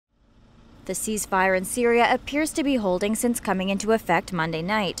The ceasefire in Syria appears to be holding since coming into effect Monday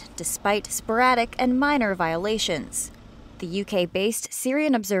night, despite sporadic and minor violations. The UK-based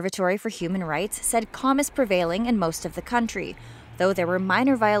Syrian Observatory for Human Rights said calm is prevailing in most of the country, though there were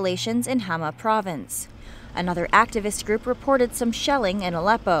minor violations in Hama province. Another activist group reported some shelling in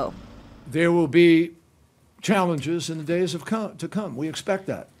Aleppo. There will be challenges in the days to come. We expect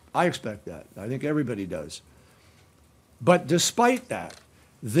that. I expect that. I think everybody does. But despite that,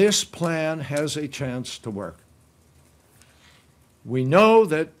 this plan has a chance to work. We know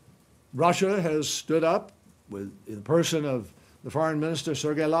that Russia has stood up in the person of the foreign minister,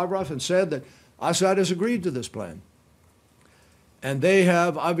 Sergei Lavrov, and said that Assad has agreed to this plan. And they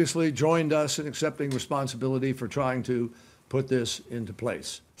have obviously joined us in accepting responsibility for trying to put this into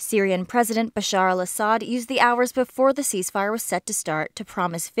place. Syrian President Bashar al-Assad used the hours before the ceasefire was set to start to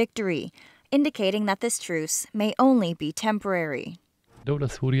promise victory, indicating that this truce may only be temporary.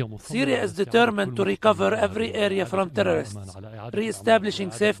 Syria is determined to recover every area from terrorists, re-establishing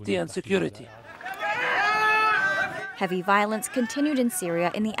safety and security. Heavy violence continued in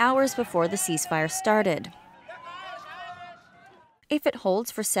Syria in the hours before the ceasefire started. If it holds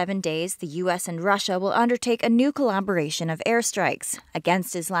for 7 days, the U.S. and Russia will undertake a new collaboration of airstrikes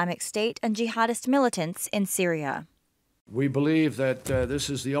against Islamic State and jihadist militants in Syria. We believe that this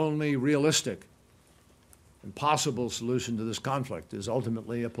is the only realistic and possible solution to this conflict, is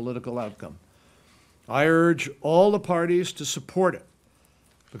ultimately a political outcome. I urge all the parties to support it,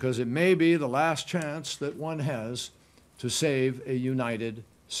 because it may be the last chance that one has to save a united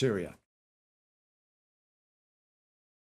Syria.